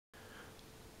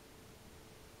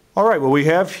All right, what we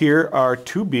have here are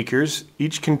two beakers,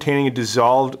 each containing a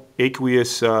dissolved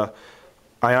aqueous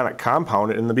ionic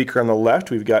compound. In the beaker on the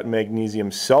left, we've got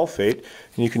magnesium sulfate,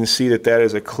 and you can see that that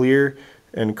is a clear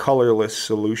and colorless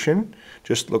solution.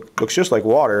 Looks just like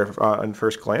water on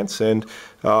first glance. And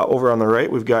over on the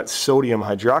right, we've got sodium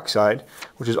hydroxide,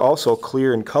 which is also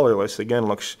clear and colorless. Again,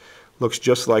 looks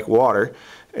just like water.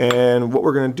 And what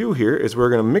we're going to do here is we're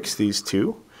going to mix these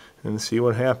two and see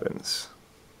what happens.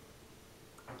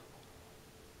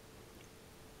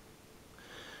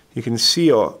 You can see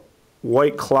a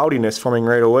white cloudiness forming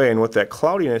right away, and what that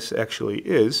cloudiness actually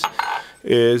is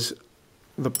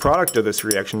the product of this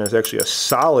reaction. There's actually a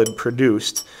solid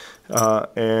produced,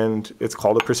 and it's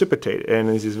called a precipitate. And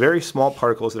there's these very small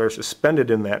particles that are suspended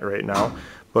in that right now,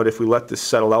 but if we let this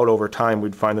settle out over time,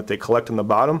 we'd find that they collect on the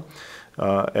bottom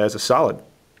as a solid.